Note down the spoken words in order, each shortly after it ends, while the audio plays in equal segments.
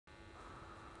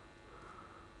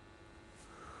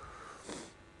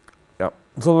Yeah.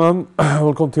 So then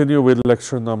we'll continue with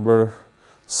lecture number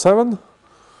 7,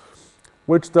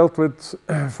 which dealt with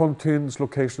Fontaine's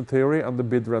location theory and the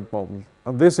bid rent model.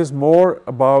 And this is more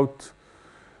about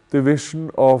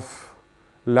division of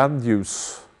land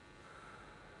use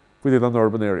within an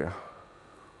urban area.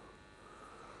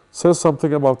 Says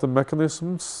something about the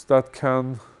mechanisms that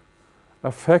can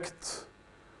affect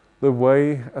the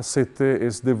way a city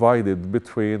is divided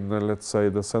between, let's say,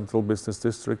 the central business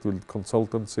district with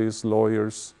consultancies,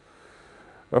 lawyers,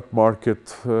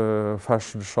 upmarket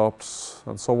fashion shops,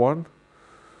 and so on.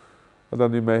 And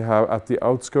then you may have at the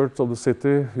outskirts of the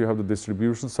city, you have the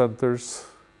distribution centers,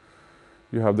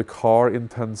 you have the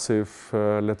car-intensive,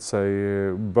 let's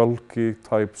say, bulky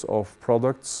types of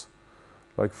products,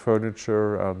 like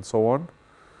furniture and so on,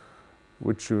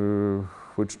 which are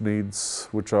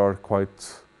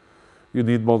quite, you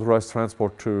need motorized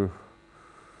transport to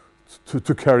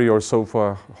carry your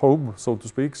sofa home, so to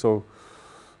speak. So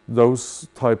those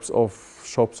types of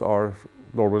shops are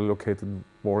normally located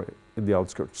more in the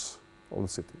outskirts of the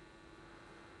city.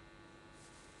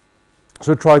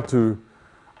 So I tried to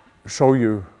show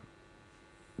you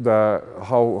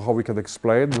how we can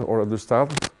explain or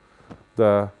understand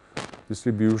the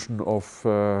distribution of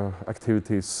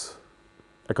activities,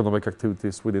 economic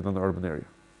activities within an urban area.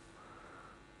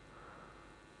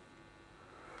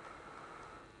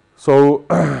 So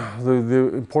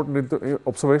the important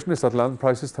observation is that land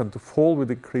prices tend to fall with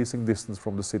increasing distance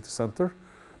from the city center,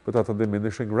 but at a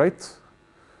diminishing rate.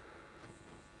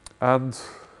 And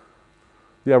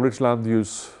the average land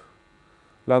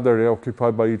area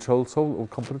occupied by each household or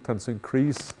company tends to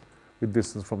increase with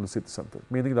distance from the city center,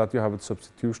 meaning that you have a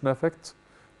substitution effect.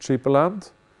 Cheaper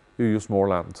land, you use more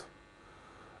land.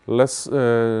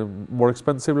 More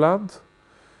expensive land,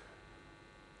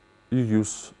 you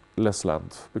use less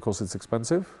land because it's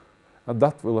expensive, and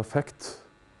that will affect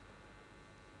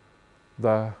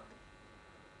the,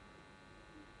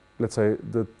 let's say,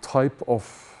 the type of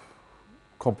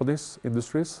companies,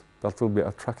 industries that will be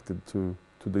attracted to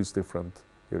these different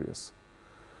areas.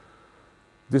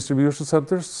 Distribution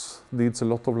centers needs a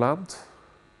lot of land.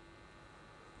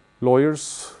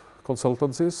 Lawyers,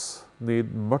 consultancies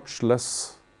need much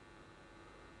less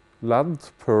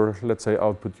land per, let's say,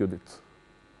 output unit,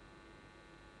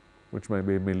 which may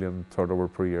be 1 million turnover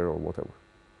per year or whatever.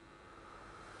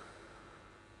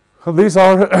 And these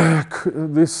are,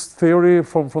 this theory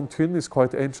from Fontaine is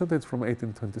quite ancient. It's from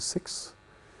 1826.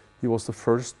 He was the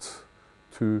first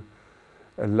to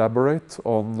elaborate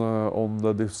on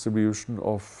the distribution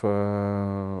of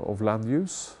land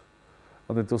use.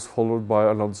 And it was followed by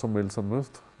Alonso, Mills and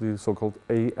Muth, the so-called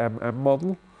AMM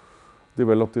model,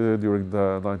 developed during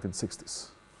the 1960s.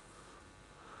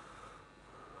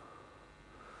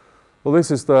 So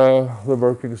this is the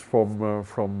workings from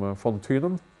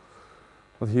Fontaine.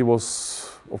 And he was,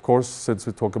 of course, since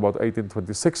we talk about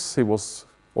 1826, he was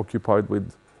occupied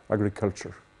with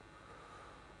agriculture.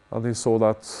 And he saw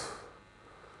that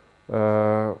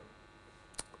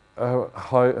a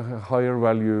higher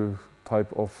value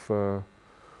type of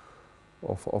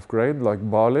grain, like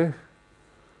barley,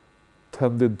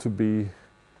 tended to be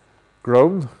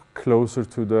grown closer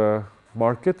to the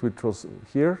market, which was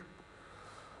here.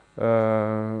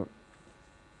 And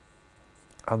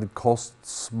it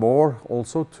costs more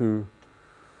also to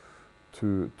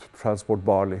transport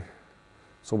barley.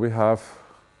 So we have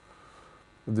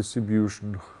a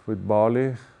distribution with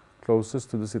barley closest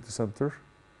to the city center,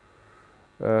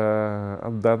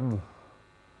 and then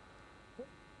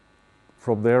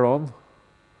from there on,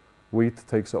 wheat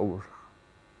takes over.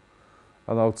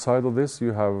 And outside of this,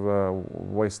 you have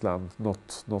wasteland.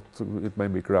 Not it may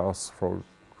be grass for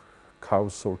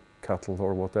cows or cattle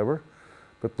or whatever,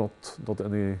 but not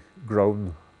any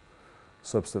grown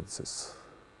substances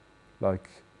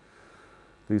like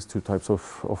these two types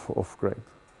of grain.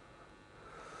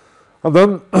 And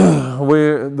then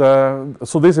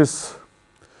so this is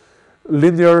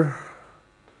linear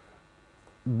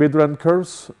bid rent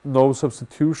curves, no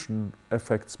substitution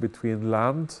effects between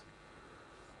land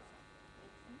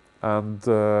and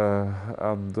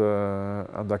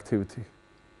activity.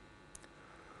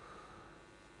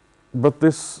 But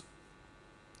these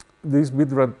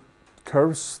bid rent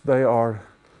curves, they are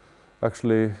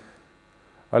actually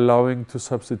allowing to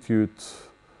substitute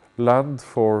land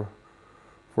for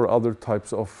other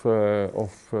types of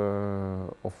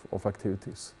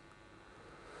activities.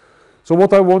 So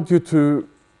what I want you to,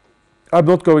 I'm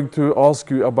not going to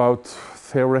ask you about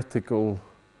theoretical,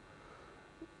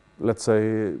 let's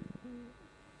say,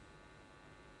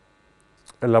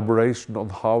 elaboration on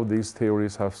how these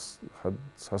theories has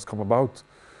come about,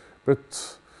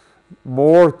 but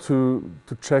more to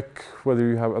check whether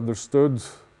you have understood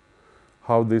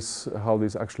how these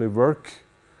actually work,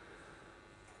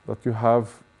 that you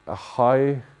have a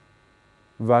high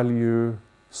value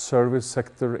service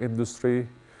sector industry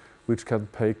which can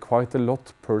pay quite a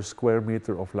lot per square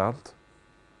meter of land.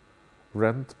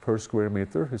 Rent per square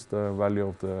meter is the value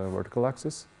of the vertical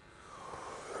axis,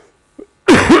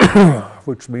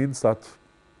 which means that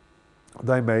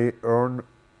they may earn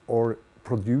or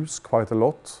produce quite a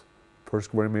lot per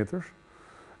square meter.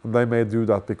 And they may do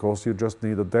that because you just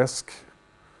need a desk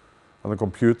and a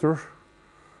computer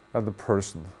and a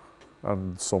person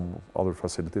and some other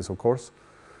facilities, of course.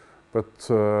 But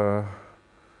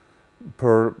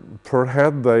per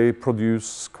head they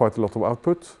produce quite a lot of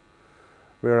output,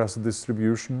 whereas the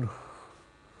distribution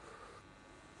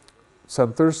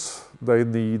centers, they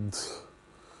need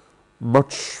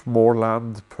much more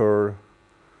land per,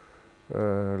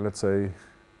 let's say,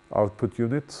 output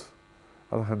unit,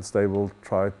 and hence they will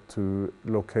try to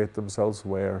locate themselves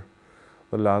where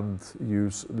the land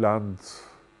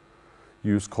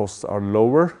use costs are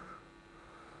lower.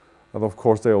 And of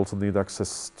course they also need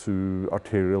access to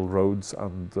arterial roads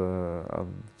and the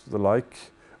like,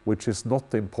 which is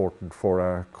not important for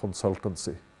a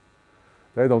consultancy.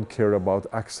 They don't care about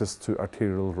access to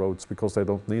arterial roads because they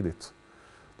don't need it.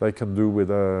 They can do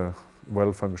with a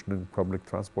well-functioning public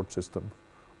transport system,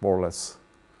 more or less.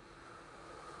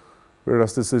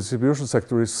 Whereas this distribution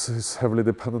sector is heavily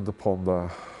dependent upon the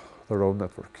road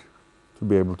network to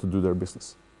be able to do their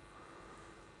business.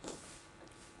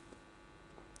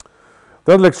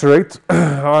 Then lecture 8,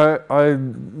 I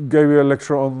gave you a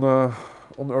lecture on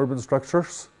urban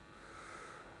structures.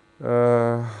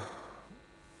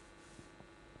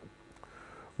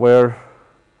 Where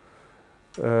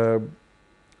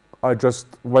I just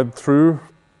went through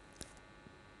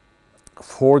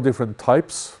 4 different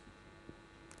types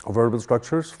of urban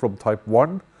structures from type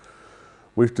 1,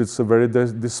 which is a very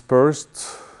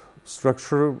dispersed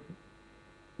structure,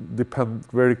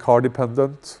 very car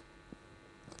dependent,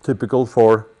 typical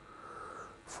for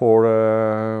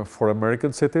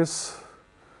American cities,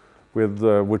 with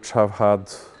which have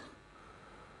had,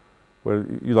 well,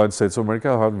 United States of America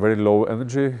have had very low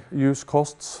energy use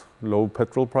costs, low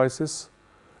petrol prices,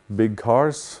 big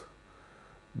cars,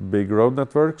 big road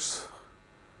networks,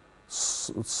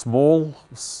 small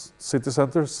city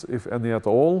centers, if any at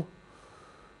all.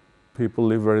 People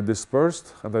live very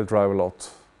dispersed and they drive a lot,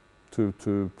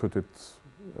 to put it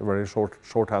very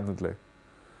short-handedly.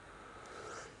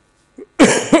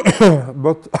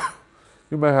 But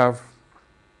you may have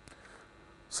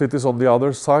cities on the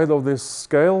other side of this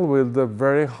scale with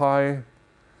very high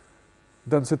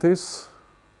densities.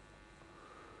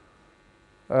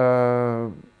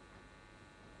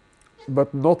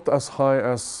 But not as high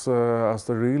as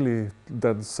the really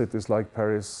dense cities like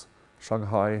Paris,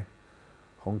 Shanghai,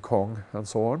 Hong Kong, and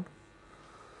so on,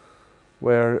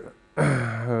 where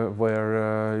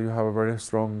you have a very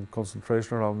strong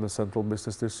concentration around the central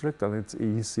business district, and it's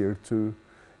easier to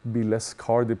be less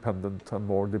car dependent and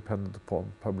more dependent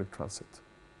upon public transit.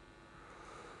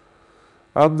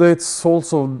 And it's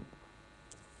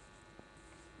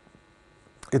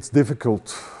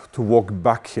difficult to walk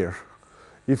back here.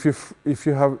 If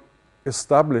you have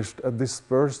established a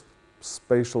dispersed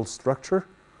spatial structure,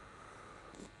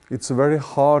 it's very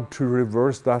hard to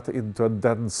reverse that into a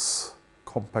dense,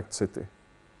 compact city.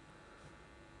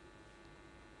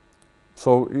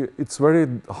 So it's very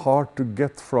hard to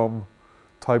get from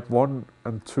type 1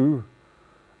 and 2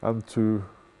 and to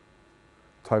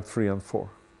type 3 and 4.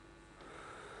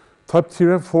 Type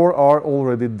 3 and 4 are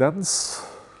already dense,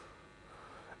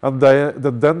 and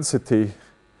the density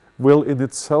will in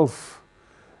itself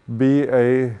be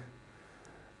a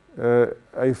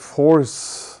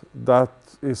force that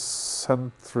is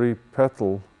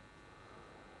centripetal,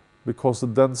 because the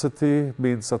density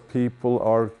means that people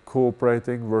are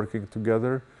cooperating, working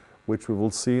together, which we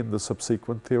will see in the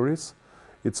subsequent theories.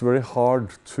 It's very hard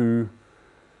to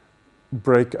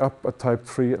break up a type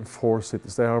 3 and 4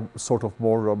 cities. They are sort of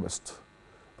more robust.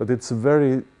 But it's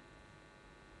very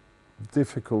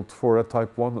difficult for a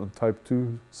type 1 and type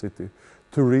 2 city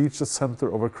to reach the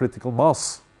center of a critical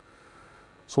mass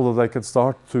so that they can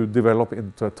start to develop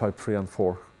into a type 3 and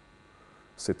 4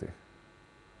 city.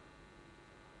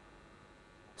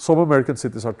 Some American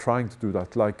cities are trying to do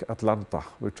that, like Atlanta,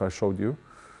 which I showed you,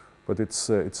 but it's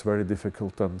very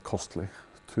difficult and costly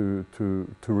to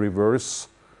reverse,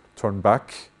 turn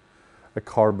back a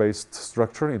car-based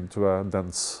structure into a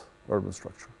dense urban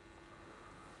structure.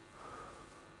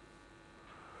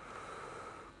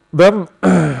 Then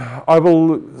I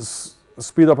will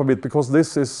speed up a bit because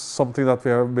this is something that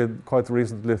we have been quite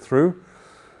recently through.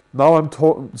 Now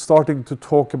I'm starting to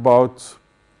talk about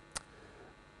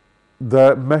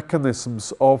the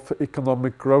mechanisms of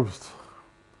economic growth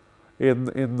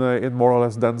in more or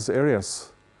less dense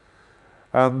areas.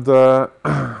 And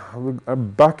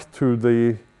I'm back to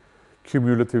the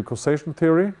cumulative causation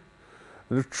theory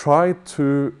and try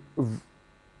to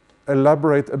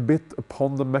elaborate a bit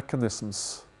upon the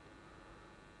mechanisms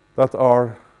that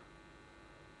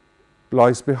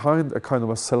lies behind a kind of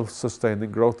a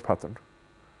self-sustaining growth pattern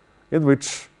in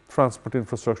which transport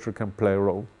infrastructure can play a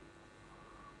role.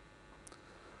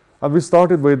 And we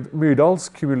started with Myrdal's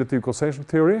cumulative causation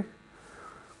theory,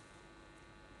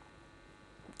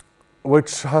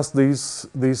 which has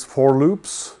these four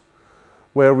loops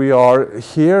where we are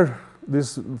here.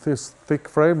 This thick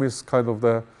frame is kind of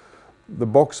the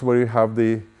box where you have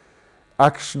the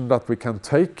action that we can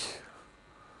take.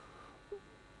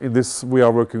 In this, we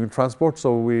are working in transport,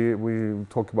 so we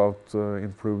talk about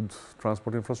improved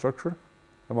transport infrastructure,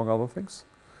 among other things.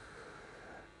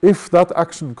 If that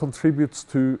action contributes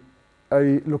to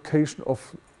a location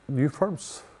of new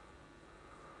firms,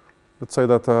 let's say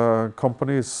that a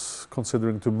company is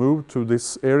considering to move to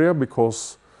this area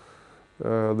because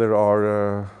there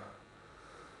are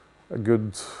a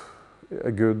good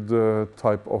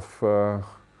type of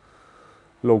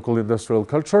local industrial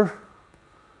culture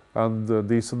and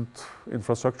decent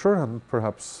infrastructure and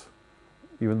perhaps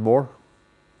even more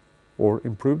or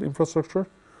improved infrastructure.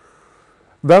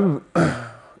 Then,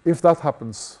 if that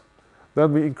happens,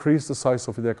 then we increase the size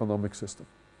of the economic system.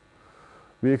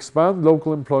 We expand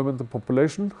local employment and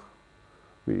population.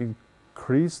 We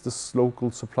increase the local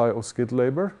supply of skilled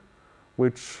labor,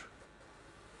 which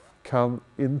can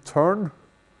in turn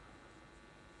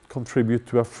contribute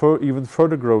to even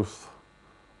further growth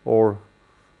or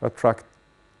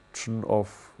attraction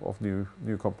of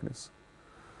new companies.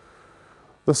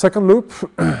 The second loop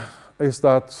is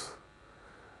that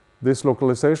this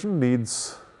localization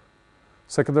needs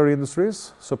secondary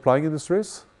industries, supplying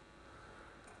industries.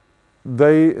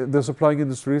 The supplying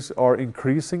industries are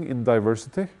increasing in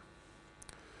diversity.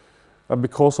 And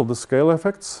because of the scale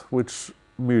effects, which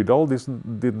Myrdal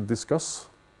didn't discuss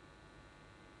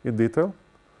in detail,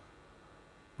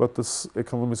 but the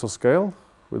economies of scale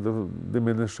with the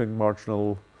diminishing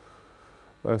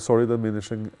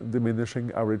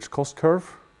average cost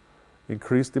curve,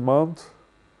 increased demand,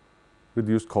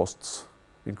 reduced costs,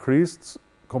 increased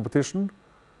competition,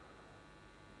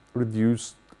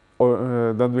 reduced,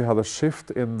 then we had a shift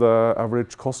in the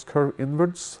average cost curve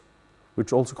inwards,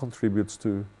 which also contributes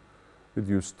to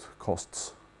reduced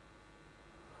costs.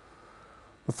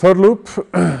 The third loop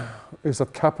is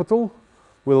that capital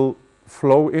will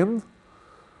flow in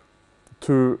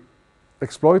to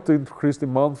exploit the increased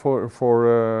demand for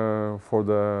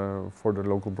the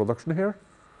local production here.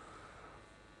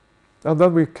 And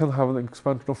then we can have an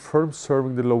expansion of firms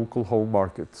serving the local home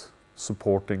market,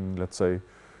 supporting, let's say,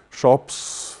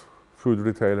 shops, food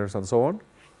retailers, and so on.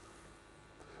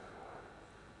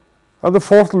 And the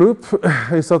fourth loop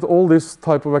is that all this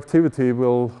type of activity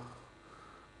will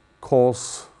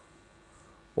cause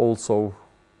also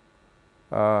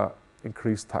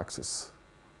increased taxes,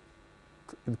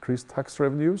 increased tax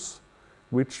revenues,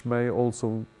 which may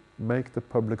also make the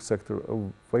public sector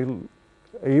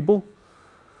able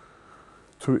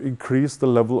to increase the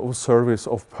level of service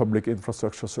of public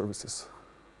infrastructure services.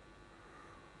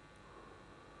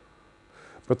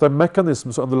 But the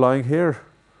mechanisms underlying here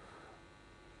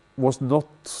was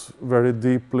not very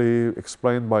deeply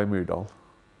explained by Myrdal.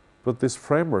 But this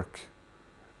framework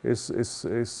is,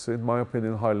 in my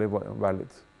opinion, highly valid.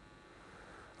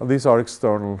 And these are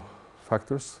external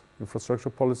factors: infrastructure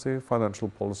policy, financial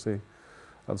policy,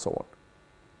 and so on.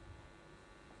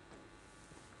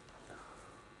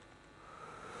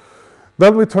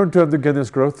 Then we turn to endogenous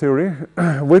growth theory,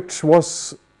 which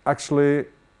was actually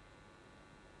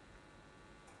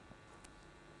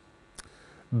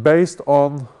based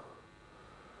on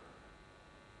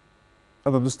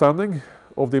an understanding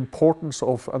of the importance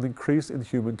of an increase in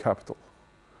human capital.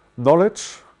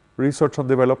 Knowledge, research and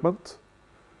development,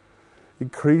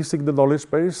 increasing the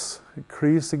knowledge base,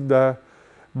 increasing the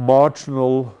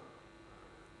marginal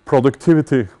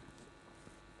productivity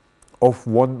of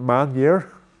 1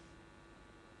 man-year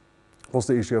was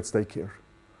the issue at stake here.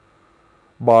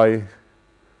 By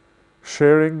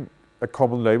sharing a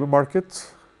common labor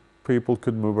market, people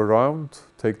could move around,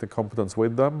 take the competence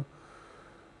with them,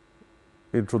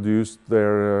 introduce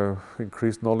their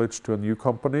increased knowledge to a new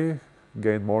company,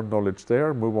 gain more knowledge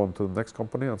there, move on to the next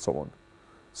company, and so on.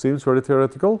 Seems very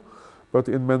theoretical, but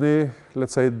in many,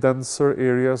 let's say, denser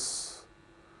areas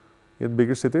in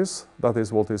bigger cities, that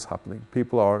is what is happening.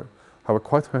 People have a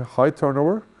quite high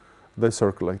turnover. They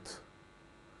circulate,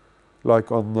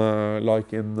 like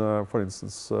in, for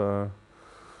instance,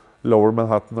 Lower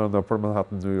Manhattan and Upper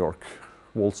Manhattan, New York,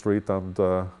 Wall Street, and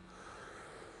the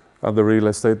real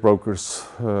estate brokers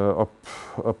up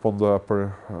on the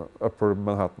upper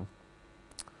Manhattan.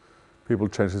 People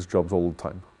change his jobs all the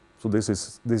time. So this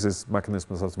is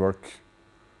mechanisms at work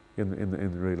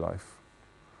in real life.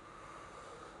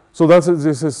 So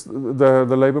this is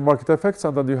the labor market effects,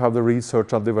 and then you have the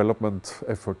research and development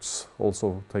efforts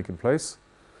also taking place.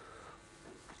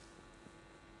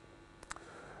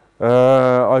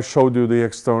 I showed you the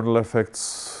external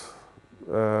effects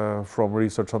from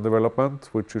research and development,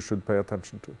 which you should pay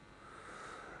attention to.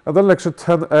 And then lecture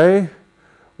 10A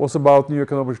was about new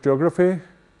economic geography,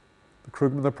 the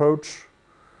Krugman approach,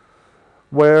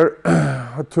 where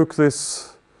I took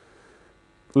this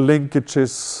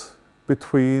linkages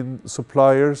between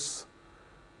suppliers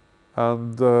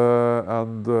and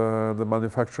the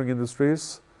manufacturing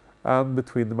industries, and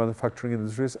between the manufacturing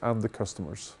industries and the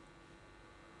customers.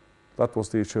 That was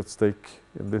the issue at stake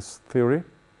in this theory,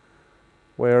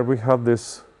 where we had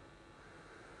this.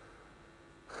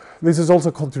 This is also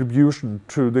a contribution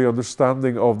to the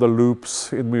understanding of the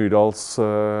loops in Myrdal's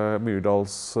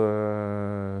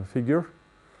figure,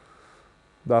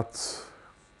 that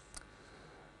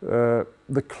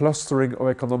the clustering of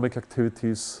economic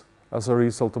activities as a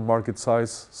result of market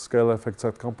size, scale effects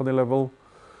at company level,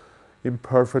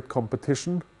 imperfect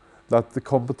competition, that the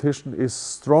competition is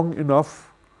strong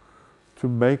enough to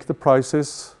make the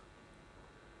prices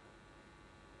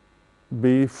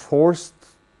be forced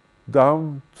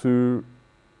down to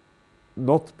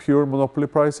not pure monopoly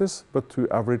prices, but to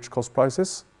average cost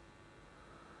prices.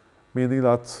 Meaning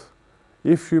that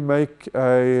if you make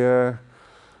a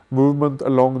movement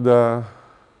along the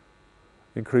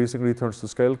increasing returns to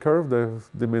scale curve, the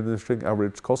diminishing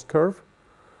average cost curve,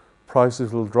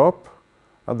 prices will drop,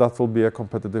 and that will be a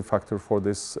competitive factor for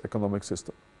this economic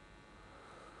system.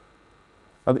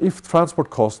 And if transport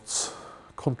costs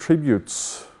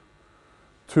contributes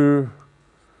to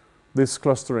this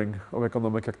clustering of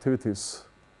economic activities,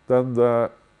 then the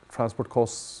transport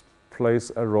costs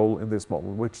plays a role in this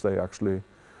model, which they actually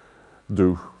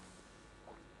do.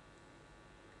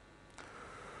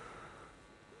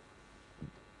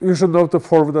 You should note the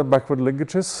forward and backward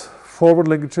linkages. Forward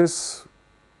linkages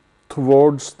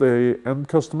towards the end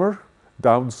customer,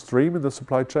 downstream in the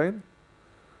supply chain,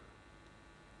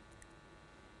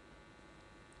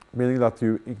 meaning that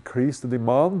you increase the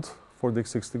demand for the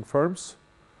existing firms.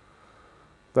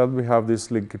 Then we have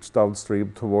this linkage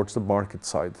downstream towards the market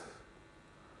side.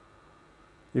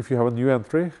 If you have a new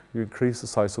entry, you increase the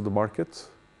size of the market,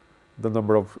 the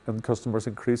number of end customers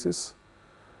increases,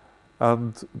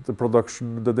 and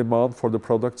the demand for the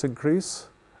products increase.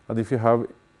 And if you have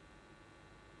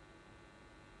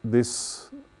this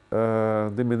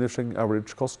diminishing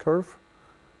average cost curve,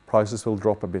 prices will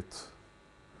drop a bit.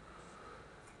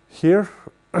 Here,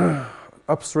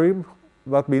 upstream,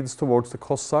 that means towards the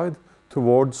cost side,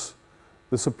 towards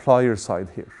the supplier side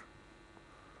here.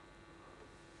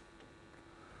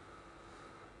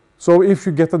 So if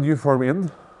you get a new firm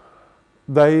in,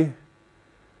 they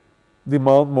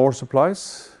demand more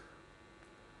supplies,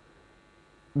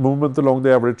 movement along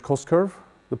the average cost curve,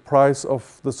 the price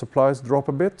of the supplies drop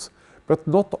a bit, but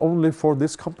not only for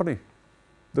this company,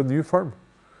 the new firm,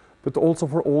 but also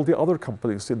for all the other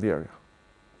companies in the area.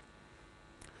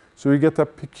 So you get a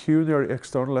pecuniary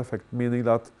external effect, meaning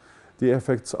that the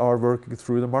effects are working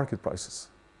through the market prices.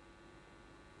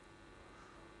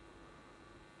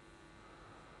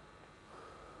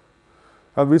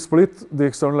 And we split the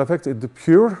external effect into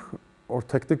pure or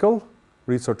technical,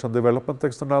 research and development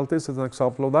externalities is an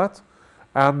example of that,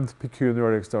 and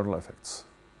pecuniary external effects,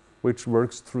 which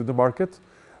works through the market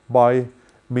by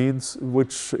means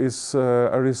which is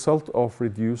a result of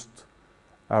reduced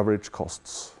average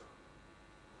costs.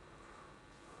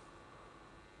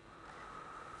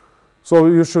 So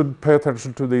you should pay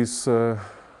attention to these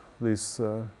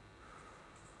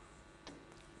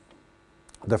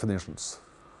definitions.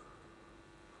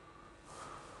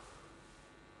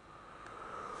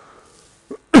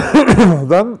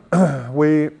 Then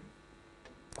we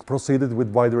proceeded with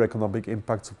wider economic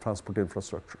impacts of transport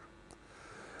infrastructure.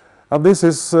 And this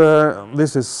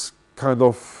is kind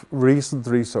of recent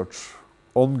research,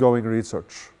 ongoing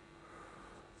research.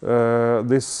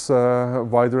 This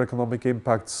wider economic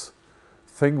impacts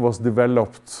thing was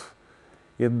developed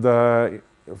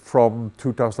from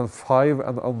 2005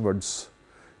 and onwards,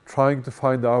 trying to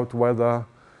find out whether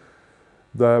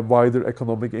the wider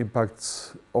economic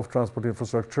impacts of transport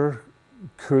infrastructure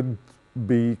could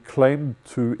be claimed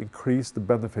to increase the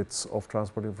benefits of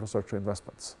transport infrastructure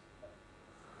investments.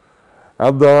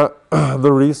 And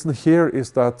the reason here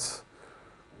is that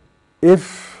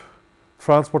if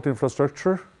transport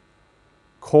infrastructure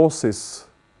causes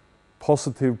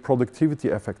positive productivity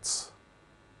effects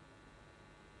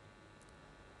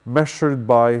measured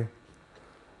by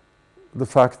the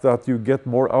fact that you get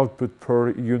more output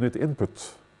per unit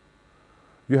input,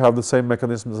 you have the same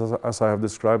mechanisms as I have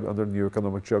described under new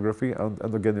economic geography and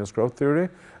endogenous growth theory,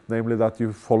 namely that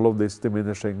you follow this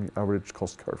diminishing average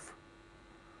cost curve.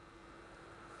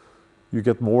 You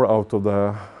get more out of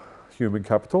the human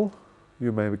capital,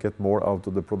 you may get more out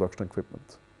of the production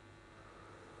equipment.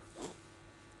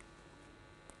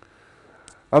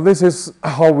 And this is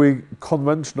how we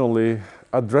conventionally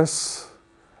address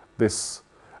this.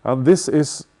 And this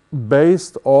is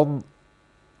based on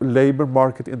labor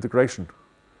market integration,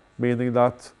 meaning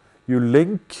that you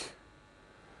link,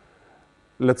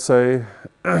 let's say,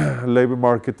 labor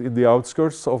market in the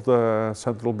outskirts of the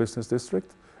central business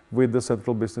district with the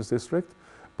central business district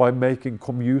by making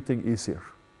commuting easier.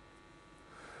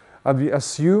 And we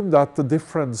assume that the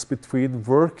difference between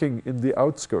working in the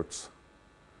outskirts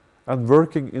and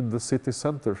working in the city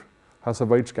center has a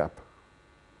wage gap.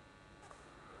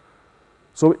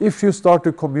 So if you start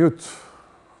to commute,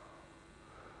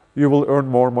 you will earn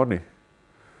more money.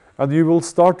 And you will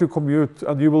start to commute,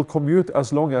 and you will commute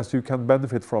as long as you can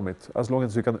benefit from it, as long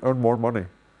as you can earn more money.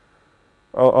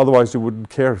 Otherwise, you wouldn't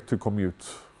care to commute,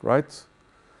 right?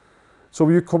 So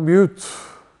you commute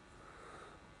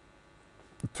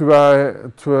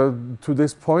to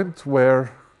this point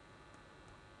where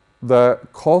the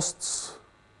costs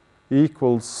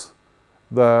equals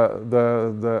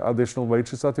the additional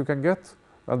wages that you can get,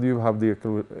 and you have the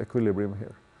equilibrium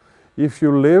here. If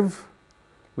you live,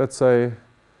 let's say,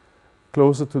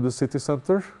 closer to the city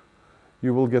center,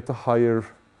 you will get a higher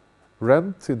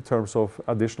rent in terms of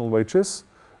additional wages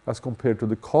as compared to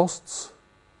the costs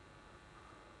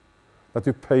that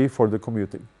you pay for the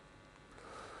commuting.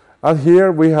 And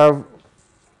here we have,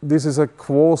 this is a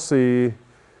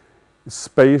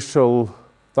quasi-spatial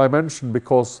dimension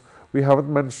because we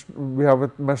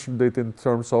haven't measured it in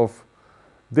terms of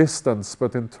distance,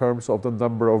 but in terms of the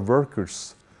number of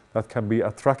workers that can be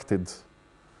attracted,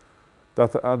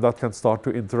 that can start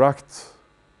to interact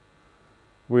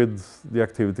with the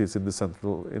activities in the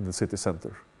city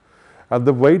center. And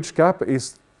the wage gap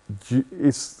is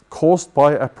caused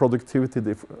by a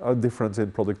difference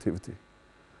in productivity.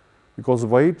 Because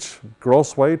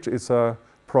gross wage is a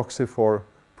proxy for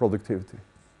productivity.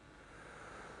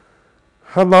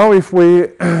 And now if we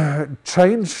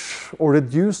change or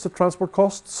reduce the transport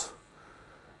costs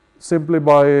simply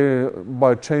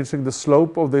by changing the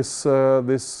slope of this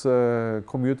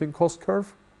commuting cost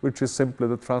curve, which is simply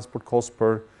the transport cost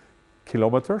per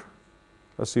kilometer,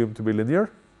 assumed to be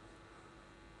linear,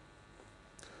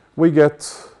 we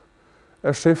get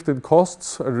a shift in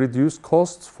costs, a reduced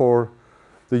cost for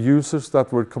the users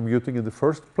that were commuting in the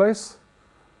first place,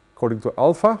 according to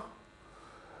alpha,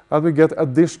 and we get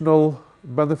additional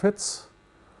benefits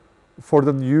for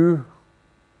the new,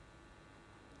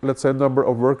 let's say, number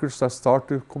of workers that start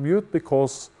to commute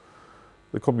because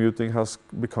the commuting has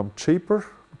become cheaper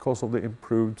because of the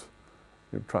improved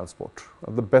transport.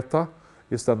 And the beta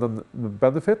is then the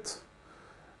benefit,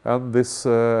 and this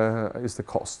is the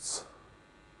costs.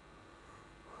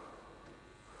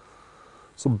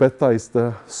 So beta is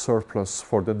the surplus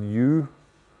for the new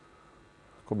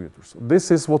commuters.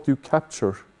 This is what you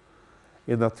capture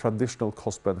in a traditional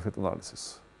cost-benefit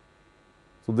analysis.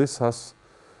 So this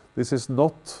is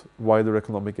not wider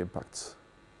economic impacts.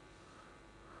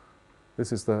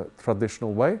 This is the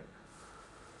traditional way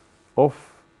of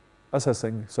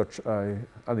assessing such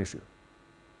an issue.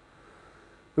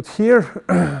 But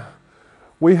here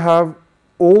we have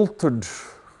altered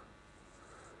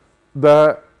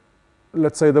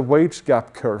let's say, the wage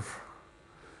gap curve,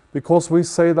 because we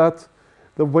say that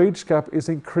the wage gap is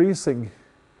increasing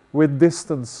with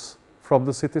distance from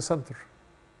the city center.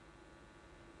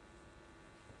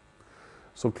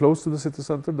 So close to the city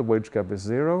center, the wage gap is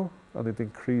 0, and it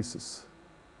increases,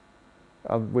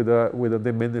 and with a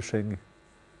diminishing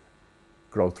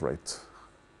growth rate.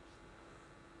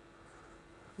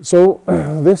 So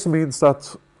this means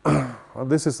that, and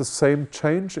this is the same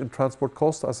change in transport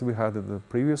cost as we had in the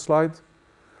previous slide,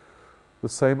 the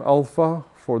same alpha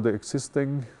for the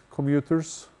existing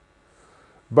commuters,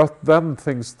 but then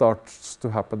things start to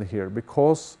happen here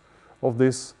because of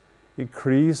this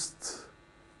increased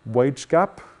wage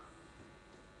gap.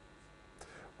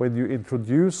 When you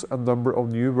introduce a number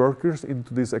of new workers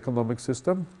into this economic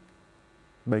system,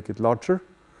 make it larger,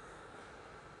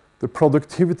 the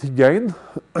productivity gain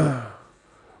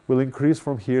will increase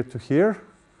from here to here,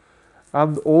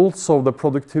 and also the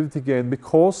productivity gain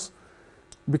because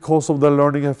of the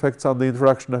learning effects and the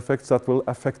interaction effects that will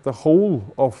affect the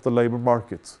whole of the labor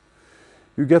market.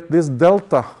 You get this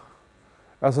delta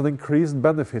as an increased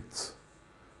benefit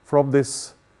from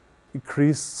this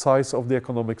increased size of the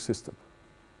economic system.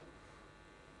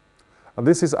 And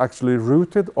this is actually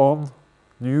rooted on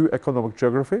new economic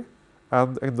geography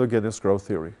and endogenous growth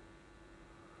theory.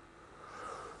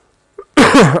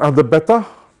 And the beta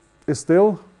is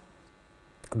still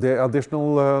the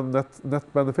additional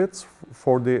net benefits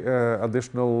for the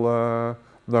additional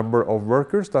number of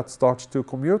workers that starts to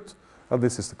commute, and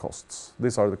this is the costs.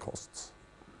 These are the costs.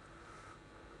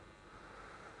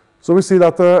 So we see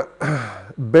that the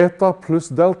beta plus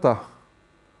delta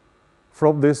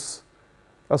from this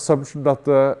assumption that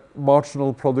the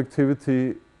marginal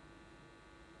productivity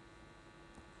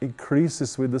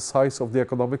increases with the size of the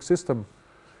economic system.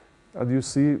 And you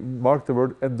see, mark the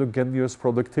word endogenous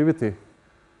productivity,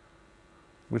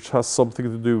 which has something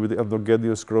to do with the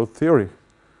endogenous growth theory,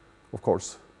 of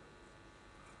course.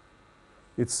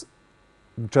 It's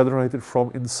generated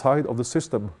from inside of the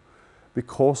system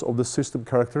because of the system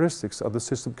characteristics, and the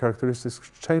system characteristics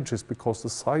changes because the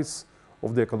size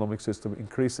of the economic system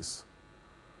increases,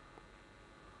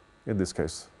 in this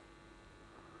case.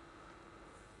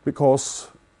 Because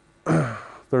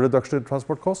the reduction in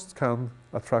transport costs can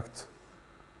attract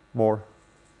a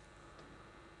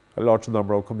larger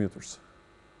number of commuters.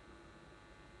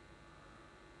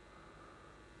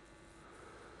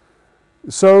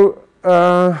 So,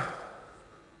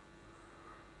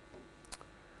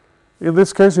 in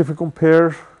this case, if you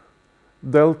compare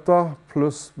delta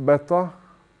plus beta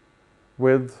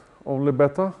with only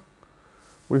beta,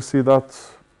 we see that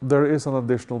there is an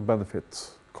additional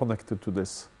benefit connected to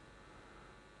this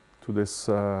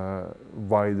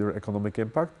wider economic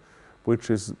impact, which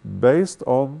is based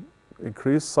on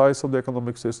increased size of the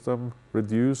economic system,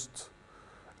 reduced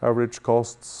average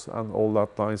costs, and all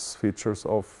that nice features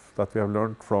that we have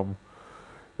learned from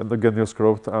endogenous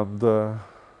growth and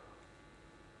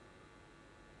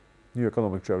new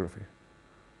economic geography.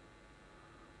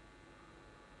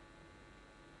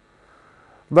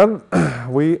 Then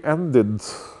we ended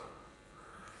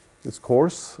this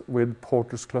course with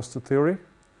Porter's cluster theory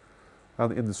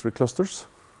and industry clusters.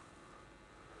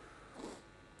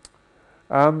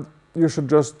 And you should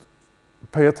just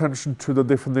pay attention to the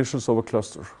definitions of a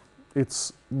cluster.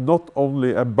 It's not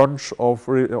only a bunch of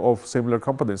similar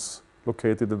companies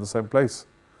located in the same place,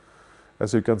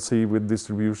 as you can see with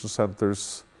distribution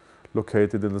centers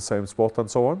located in the same spot and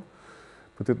so on.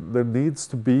 But there needs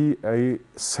to be a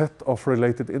set of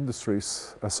related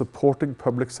industries, a supporting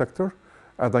public sector,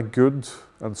 and a good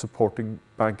and supporting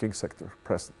banking sector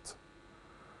present.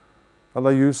 And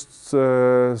I used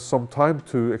some time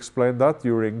to explain that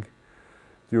during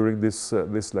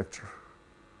this lecture.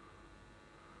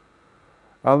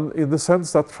 And in the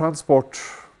sense that transport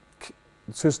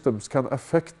systems can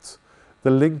affect the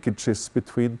linkages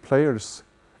between players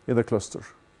in a cluster,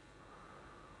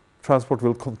 transport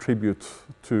will contribute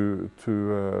to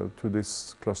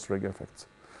this clustering effect.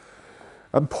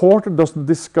 And Porter doesn't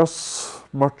discuss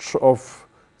much of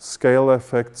scale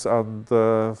effects and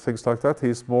things like that.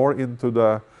 He's more into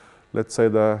the, let's say,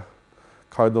 the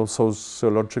kind of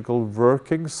sociological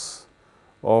workings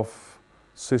of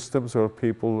systems where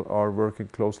people are working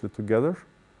closely together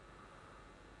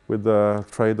with the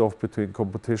trade-off between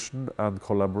competition and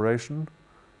collaboration,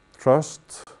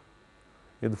 trust,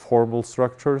 informal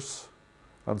structures,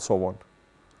 and so on,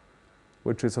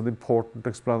 which is an important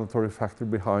explanatory factor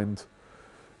behind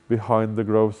the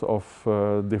growth of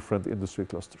different industry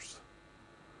clusters.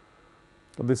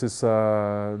 And this is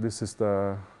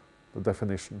the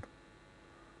definition.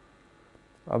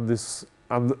 And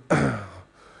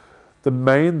the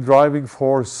main driving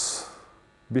force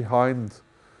behind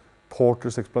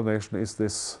Porter's explanation is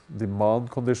this demand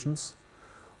conditions,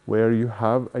 where you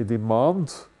have a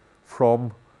demand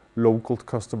from local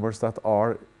customers that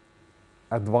are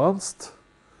advanced,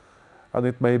 and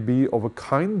it may be of a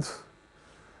kind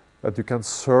that you can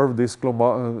serve this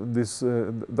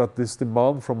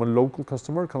demand from a local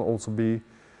customer can also be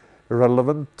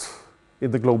relevant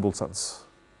in the global sense.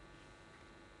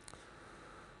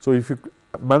 So if you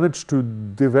manage to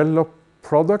develop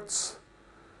products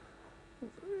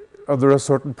under a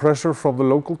certain pressure from the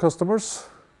local customers,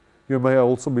 you may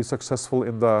also be successful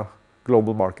in the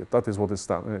global market. That is what is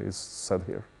said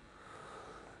here.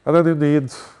 And then you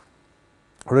need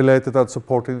related and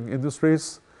supporting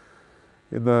industries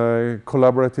in a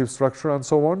collaborative structure and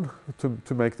so on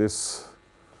to make this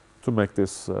to make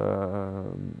this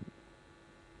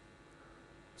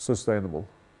sustainable,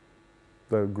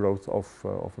 the growth of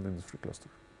an industry cluster.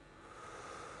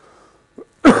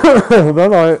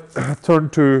 Then I turn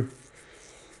to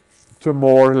a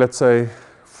more, let's say,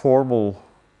 formal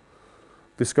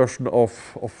discussion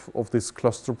of this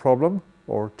cluster problem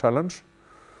or challenge,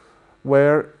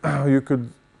 where you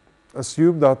could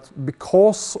assume that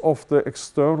because of the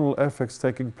external effects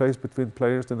taking place between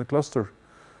players in the cluster,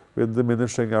 with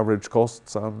diminishing average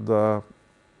costs and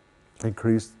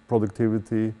increased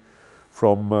productivity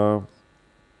from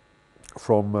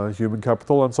human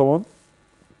capital and so on,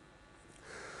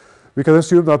 we can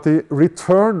assume that the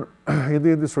return in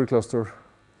the industry cluster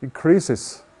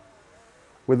increases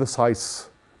with the size,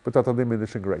 but at a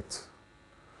diminishing rate.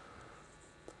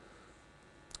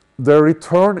 The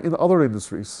return in other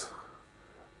industries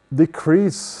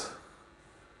decrease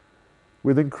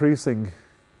with increasing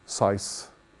size.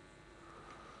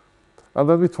 And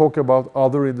then we talk about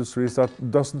other industries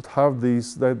that doesn't have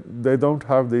these, they don't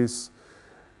have these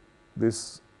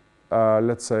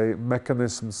let's say,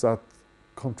 mechanisms that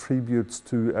contributes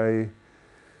to a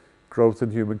growth in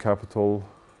human capital,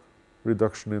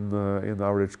 reduction in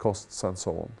average costs, and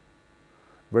so on.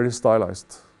 Very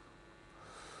stylized.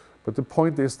 But the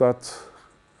point is that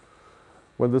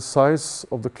when the size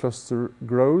of the cluster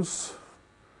grows,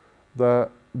 the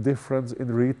difference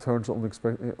in returns on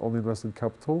invested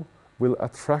capital will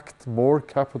attract more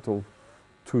capital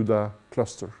to the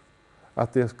cluster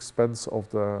at the expense of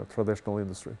the traditional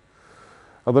industry.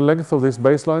 And the length of this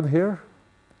baseline here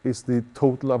is the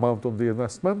total amount of the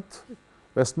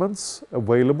investments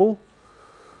available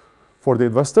for the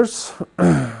investors.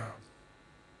 And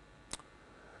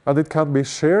it can be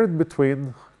shared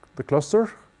between the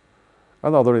cluster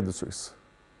and other industries.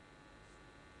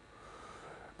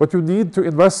 But you need to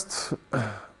invest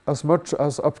as much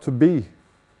as up to B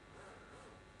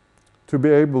to be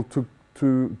able to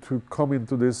come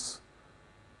into this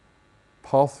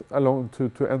path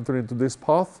to enter into this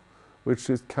path, which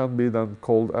can be then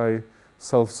called a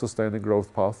self-sustaining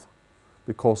growth path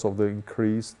because of the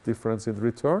increased difference in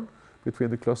return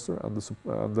between the cluster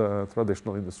and the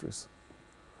traditional industries.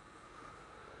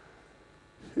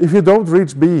 If you don't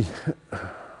reach B,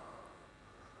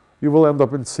 you will end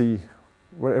up in C,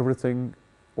 where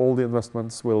all the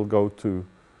investments will go to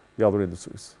the other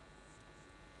industries.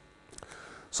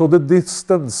 So the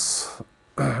distance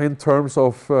in terms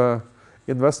of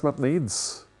investment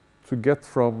needs to get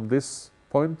from this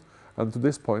point and to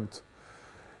this point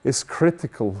is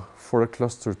critical for a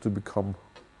cluster to become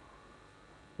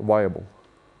viable.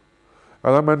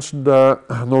 And I mentioned the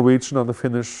Norwegian and the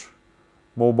Finnish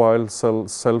mobile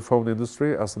cell phone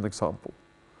industry as an example.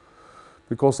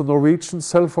 Because the Norwegian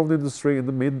cell phone industry in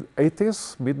the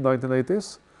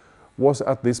mid-1980s, was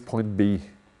at this point B.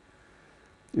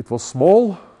 It was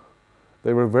small,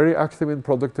 they were very active in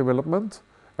product development,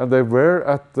 and they were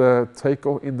at the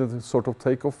in the sort of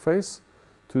takeoff phase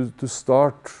to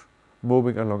start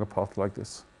moving along a path like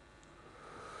this.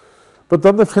 But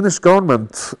then the Finnish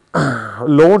government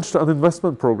launched an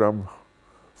investment program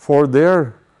for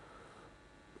their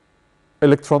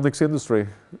electronics industry,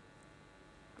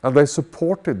 and they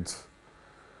supported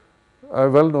a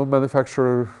well-known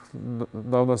manufacturer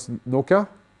known as Nokia,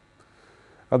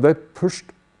 and they pushed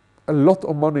a lot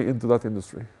of money into that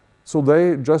industry. So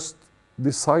they just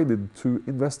decided to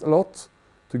invest a lot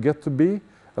to get to B,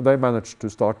 and they managed to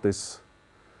start this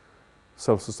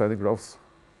self-sustaining growth.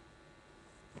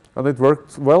 And it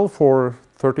worked well for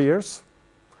 30 years,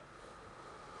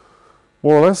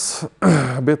 more or less,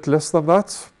 a bit less than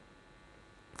that.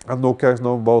 And Nokia is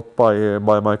now bought by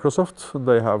Microsoft, and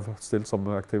they have still some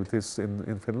activities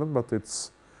in Finland, but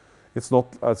it's not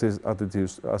as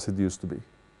it used to be.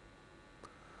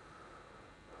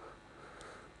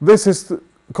 This is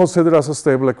considered as a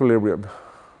stable equilibrium.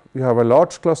 You have a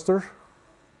large cluster.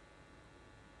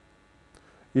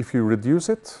 If you reduce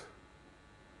it,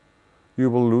 you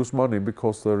will lose money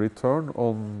because the return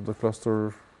on the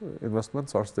cluster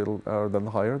investments are then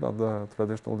higher than the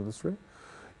traditional industry.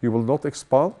 You will not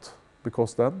expand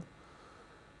because then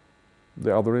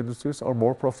the other industries are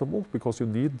more profitable because you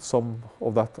need some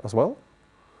of that as well.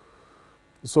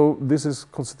 So this is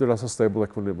considered as a stable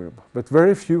equilibrium. But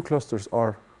very few clusters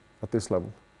are at this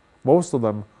level. Most of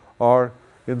them are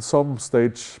in some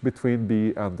stage between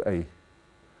B and A.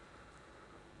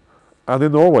 And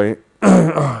in Norway,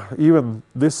 even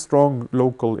this strong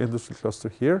local industry cluster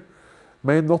here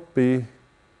may not be,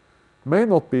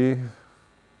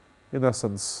 in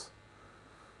essence,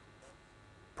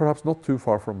 perhaps not too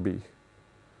far from B.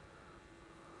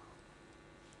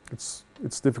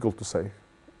 It's difficult to say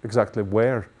exactly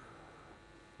where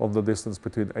on the distance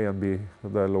between A and B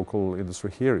the local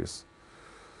industry here is.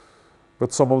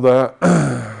 But some of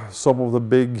the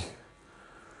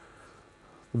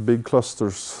big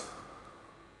clusters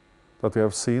that we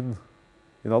have seen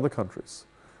in other countries,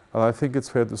 and I think it's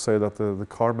fair to say that the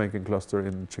car making cluster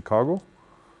in Chicago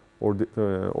or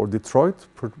Detroit,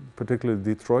 particularly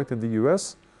Detroit in the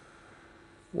US,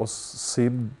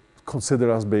 seemed considered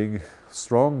as being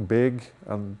strong, big,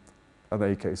 and an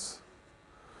A case.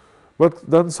 But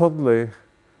then suddenly,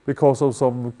 because of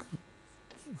some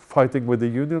fighting with the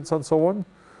unions and so on,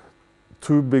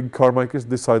 two big car makers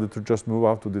decided to just move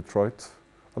out to Detroit,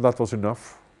 and that was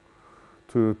enough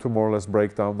to more or less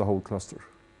break down the whole cluster.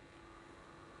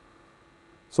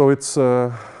 So it's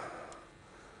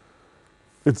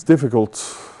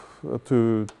difficult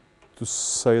to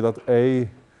say that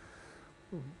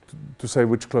to say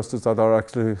which clusters that are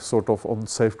actually sort of on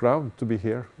safe ground to be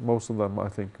here. Most of them, I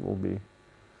think, will be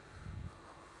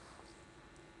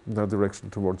in that direction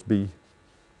towards B.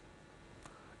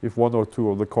 If one or two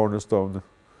of the cornerstone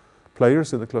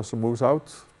players in the cluster moves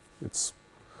out, it's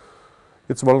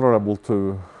vulnerable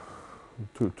to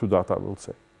that, I will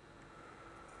say.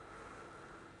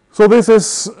 So this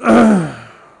is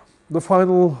the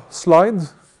final slide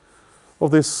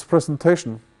of this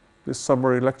presentation, this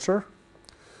summary lecture.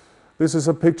 This is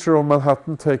a picture of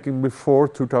Manhattan taken before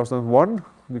 2001.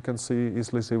 You can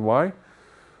easily see why.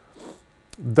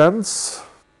 Dense,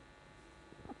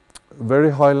 very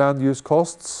high land use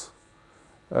costs,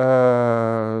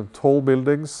 tall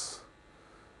buildings,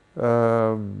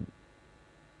 a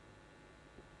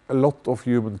lot of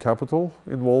human capital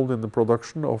involved in the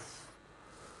production of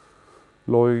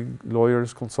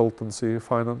lawyers, consultancy,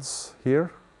 finance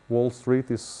here. Wall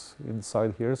Street is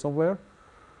inside here somewhere.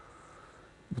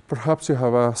 But perhaps you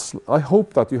have I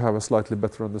hope that you have a slightly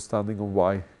better understanding of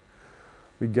why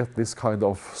we get this kind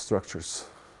of structures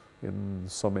in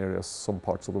some areas, some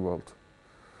parts of the world.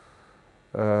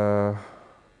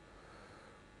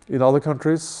 In other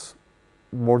countries,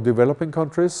 more developing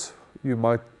countries, you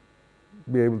might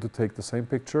be able to take the same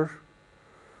picture,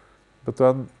 but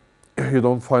then you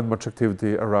don't find much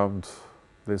activity around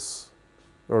this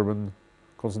urban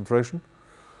concentration.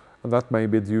 And that may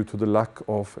be due to the lack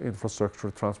of infrastructure,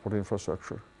 transport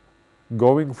infrastructure,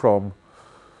 going from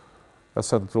a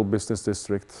central business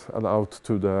district and out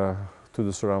to the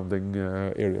surrounding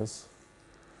areas.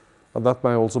 And that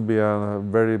may also be a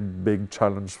very big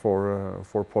challenge for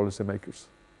policymakers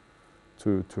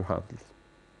to handle.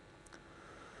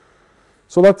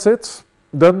 So that's it.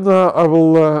 Then I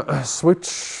will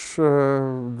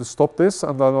stop this,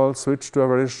 and then I'll switch to a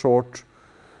very short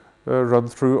run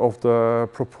through of the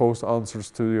proposed answers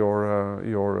to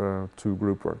your two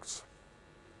group works.